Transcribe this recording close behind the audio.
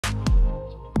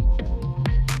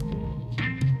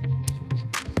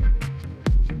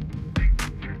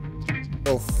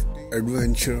of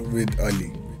adventure with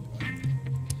Ali.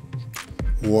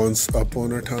 Once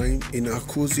upon a time, in a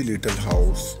cozy little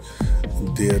house,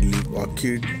 there lived a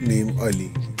kid named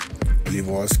Ali. Ali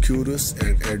was curious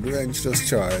and adventurous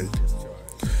child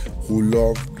who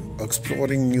loved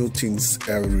exploring new things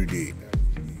every day.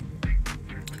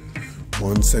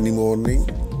 One sunny morning,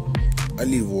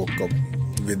 Ali woke up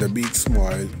with a big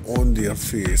smile on their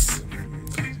face.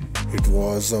 It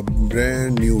was a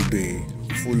brand new day,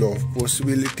 full of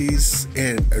possibilities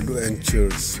and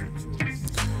adventures.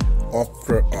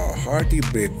 After a hearty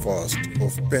breakfast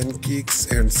of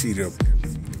pancakes and syrup,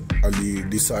 Ali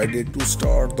decided to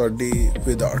start the day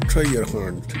with a treasure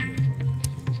hunt.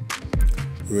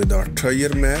 With a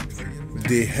treasure map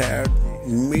they had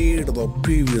made the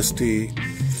previous day,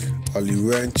 Ali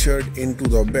ventured into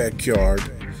the backyard.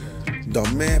 The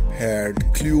map had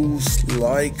clues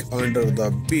like under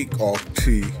the big oak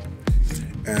tree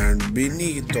and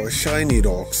beneath the shiny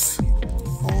rocks.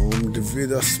 Armed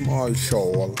with a small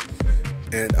shovel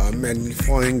and a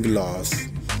magnifying glass,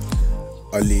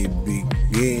 Ali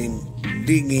began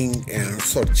digging and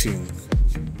searching.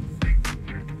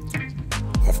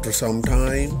 After some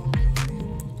time,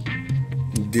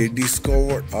 they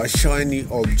discovered a shiny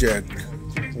object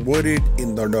buried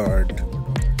in the dirt.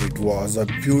 It was a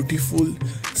beautiful,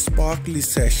 sparkly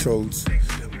satchel.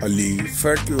 Ali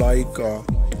felt like a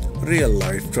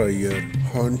real-life treasure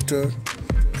hunter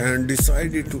and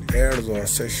decided to add the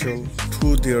satchel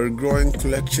to their growing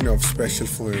collection of special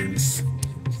finds.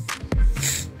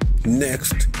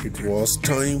 Next, it was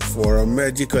time for a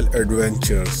magical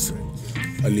adventures.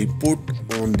 Ali put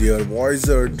on their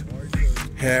wizard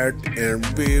hat and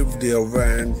waved their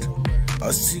wand.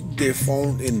 A stick they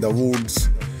found in the woods.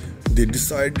 They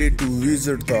decided to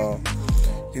visit the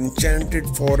enchanted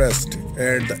forest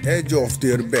at the edge of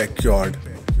their backyard.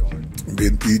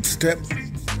 With each step,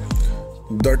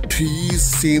 the trees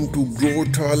seemed to grow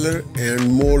taller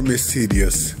and more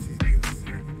mysterious.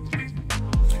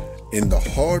 In the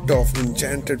heart of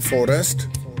enchanted forest,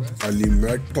 Ali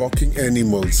met talking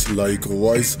animals like a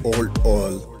wise old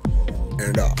owl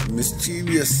and a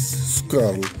mischievous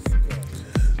squirrel.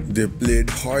 They played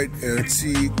hide and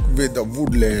seek with the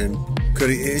woodland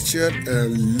creature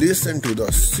and listened to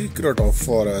the secret of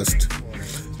forest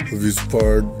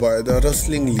whispered by the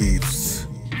rustling leaves.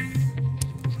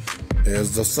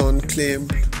 As the sun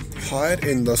climbed higher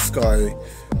in the sky,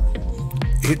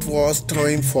 it was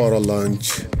time for a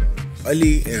lunch.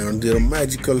 Ali and their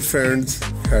magical friends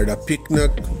had a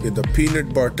picnic with a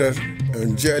peanut butter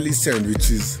and jelly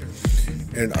sandwiches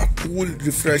and a cool,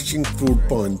 refreshing fruit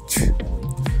punch.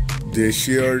 They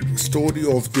shared stories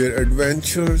of their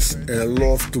adventures and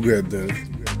laughed together.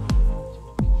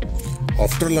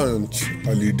 After lunch,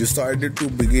 Ali decided to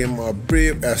become a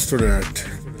brave astronaut.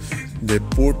 They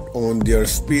put on their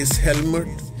space helmet,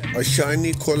 a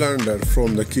shiny colander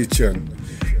from the kitchen,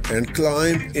 and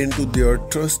climbed into their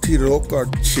trusty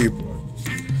rocket ship.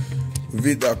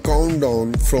 With a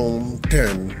countdown from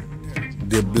 10,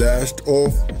 they blasted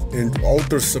off into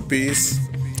outer space,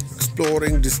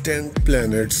 exploring distant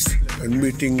planets and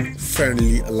meeting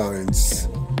friendly allies.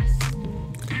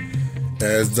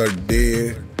 As the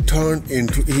day turned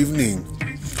into evening,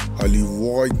 Ali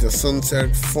watched the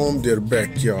sunset from their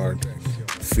backyard,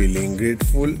 feeling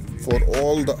grateful for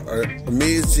all the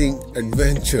amazing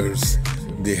adventures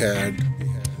they had.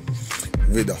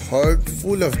 With a heart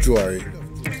full of joy,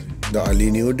 the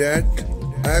Ali knew that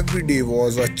every day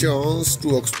was a chance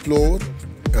to explore,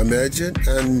 imagine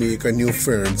and make a new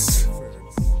friends.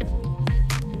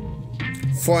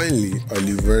 Finally,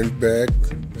 Ali went back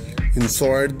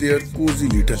inside their cozy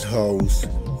little house,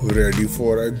 ready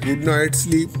for a good night's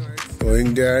sleep,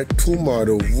 knowing that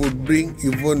tomorrow would bring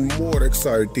even more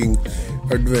exciting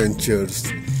adventures.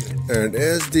 And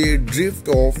as they drift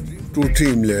off to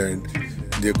dreamland,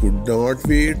 they could not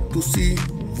wait to see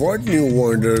what new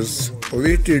wonders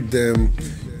awaited them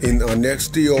in the next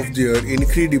day of their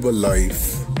incredible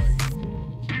life.